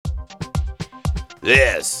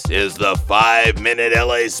This is the 5-Minute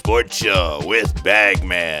LA Sports Show with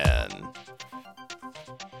Bagman.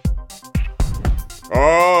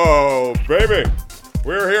 Oh, baby.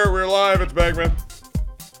 We're here. We're live. It's Bagman.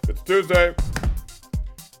 It's Tuesday.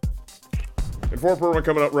 Inform Program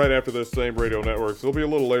coming up right after this same radio network. So it'll be a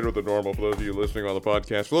little later than normal for those of you listening on the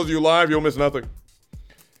podcast. For those of you live, you'll miss nothing.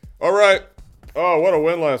 All right. Oh, what a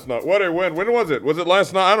win last night. What a win. When was it? Was it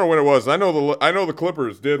last night? I don't know when it was. I know the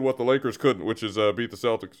Clippers did what the Lakers couldn't, which is beat the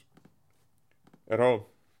Celtics at home.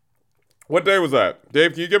 What day was that?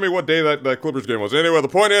 Dave, can you give me what day that Clippers game was? Anyway, the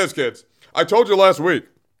point is, kids, I told you last week.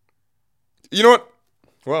 You know what?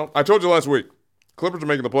 Well, I told you last week. Clippers are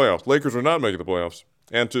making the playoffs. Lakers are not making the playoffs.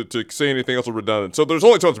 And to say anything else is redundant. So there's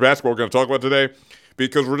only so much basketball we're going to talk about today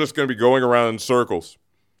because we're just going to be going around in circles.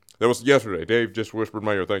 That was yesterday. Dave just whispered in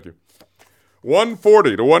my ear. Thank you.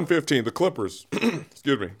 140 to 115, the Clippers.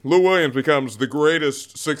 Excuse me. Lou Williams becomes the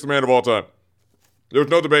greatest sixth man of all time. There's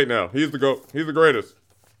no debate now. He's the GOAT. He's the greatest.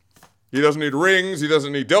 He doesn't need rings. He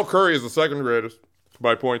doesn't need... Del Curry is the second greatest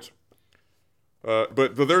by points.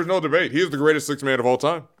 But there's no debate. He is the greatest sixth man of all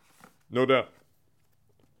time. No doubt.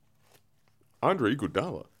 Andre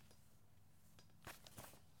Iguodala.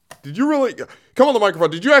 Did you really... Come on the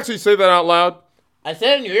microphone. Did you actually say that out loud? I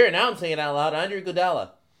said it in your ear, now I'm saying it out loud. Andre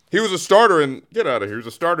Iguodala. He was a starter in... Get out of here. He was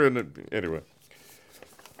a starter in... Anyway.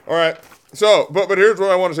 All right. So, but here's what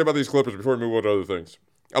I want to say about these Clippers before we move on to other things.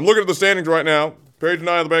 I'm looking at the standings right now. Page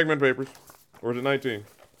 9 of the Bagman papers. Or is it 19?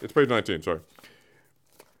 It's page 19, sorry.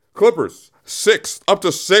 Clippers, 6th, up to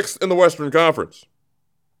 6th in the Western Conference.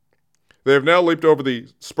 They have now leaped over the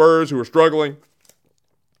Spurs, who are struggling.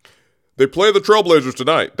 They play the Trailblazers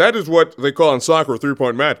tonight. That is what they call in soccer a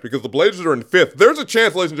three-point match, because the Blazers are in 5th. There's a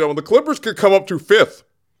chance, ladies and gentlemen, the Clippers could come up to 5th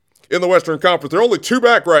in the Western Conference. They're only 2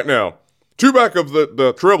 back right now. 2 back of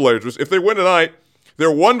the Trailblazers. If they win tonight,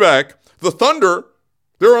 they're 1 back. The Thunder,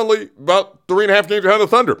 they're only about 3.5 games behind the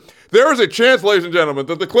Thunder. There is a chance, ladies and gentlemen,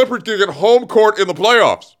 that the Clippers can get home court in the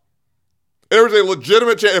playoffs. There is a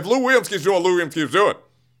legitimate chance. If Lou Williams keeps doing what Lou Williams keeps doing,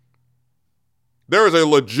 there is a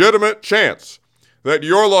legitimate chance that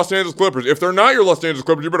your Los Angeles Clippers, if they're not your Los Angeles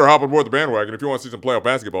Clippers, you better hop on board the bandwagon if you want to see some playoff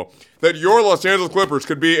basketball, that your Los Angeles Clippers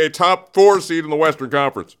could be a top 4 seed in the Western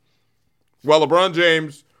Conference. While LeBron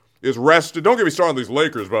James is rested. Don't get me started on these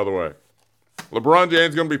Lakers, by the way. LeBron James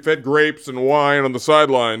is going to be fed grapes and wine on the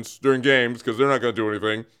sidelines during games because they're not going to do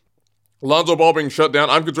anything. Lonzo Ball being shut down.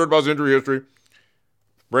 I'm concerned about his injury history.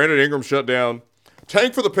 Brandon Ingram shut down.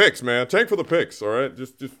 Tank for the picks, man. Tank for the picks, all right?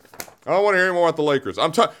 Just I don't want to hear any more about the Lakers.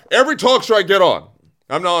 Every talk show I get on.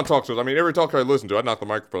 I'm not on talk shows. I mean, every talk show I listen to. I knocked the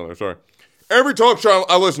microphone there, sorry. Every talk show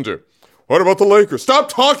I listen to. What about the Lakers? Stop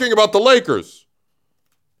talking about the Lakers.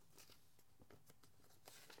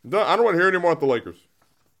 I don't want to hear any more about the Lakers.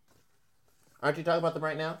 Aren't you talking about them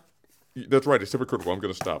right now? That's right. It's hypocritical. I'm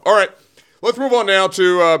going to stop. All right. Let's move on now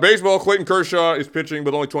to baseball. Clayton Kershaw is pitching,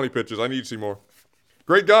 but only 20 pitches. I need to see more.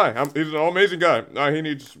 Great guy. He's an amazing guy.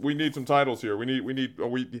 We need some titles here.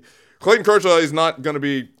 Clayton Kershaw is not going to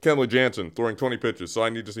be Kenley Jansen throwing 20 pitches, so I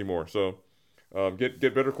need to see more. So get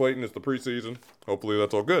better, Clayton. It's the preseason. Hopefully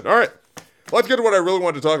that's all good. All right. Let's get to what I really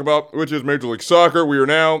wanted to talk about, which is Major League Soccer. We are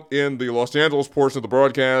now in the Los Angeles portion of the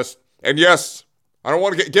broadcast. And yes, I don't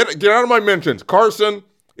want to get out of my mentions. Carson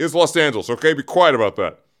is Los Angeles, okay? Be quiet about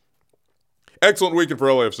that. Excellent weekend for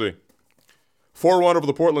LAFC. 4-1 over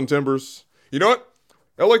the Portland Timbers. You know what?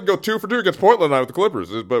 LA can go 2 for 2 against Portland tonight with the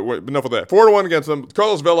Clippers, but wait, enough of that. 4-1 against them.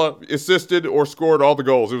 Carlos Vela assisted or scored all the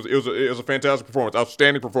goals. It was a fantastic performance,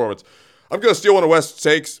 outstanding performance. I'm going to steal one of West's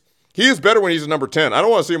takes. He is better when he's a number 10. I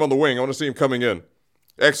don't want to see him on the wing. I want to see him coming in.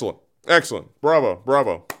 Excellent.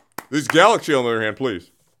 Bravo. These Galaxy, on the other hand, please.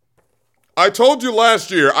 I told you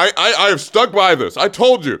last year. I have stuck by this. I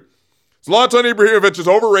told you. Zlatan Ibrahimovic is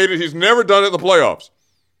overrated. He's never done it in the playoffs.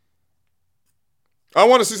 I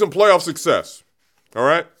want to see some playoff success. All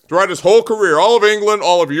right? Throughout his whole career, all of England,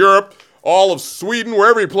 all of Europe, all of Sweden,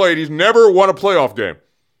 wherever he played, he's never won a playoff game.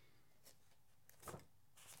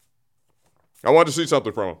 I want to see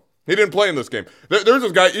something from him. He didn't play in this game. There's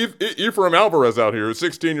this guy, Ephraim Alvarez out here, who's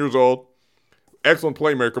 16 years old. Excellent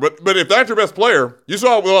playmaker. But if that's your best player, you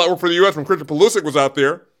saw for the U.S. when Christian Pulisic was out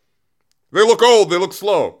there. They look old. They look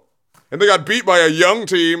slow. And they got beat by a young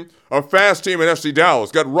team, a fast team in FC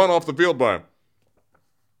Dallas. Got run off the field by him.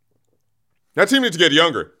 That team needs to get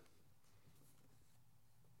younger.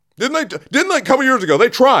 Didn't they a couple years ago? They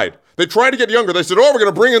tried. They tried to get younger. They said, we're going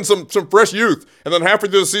to bring in some fresh youth. And then halfway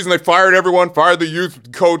through the season, they fired everyone, fired the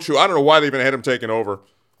youth coach, who I don't know why they even had him taken over.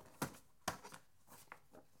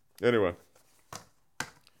 Anyway.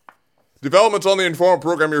 Developments on the Inform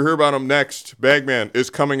program. You'll hear about them next. Bagman is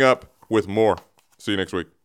coming up with more. See you next week.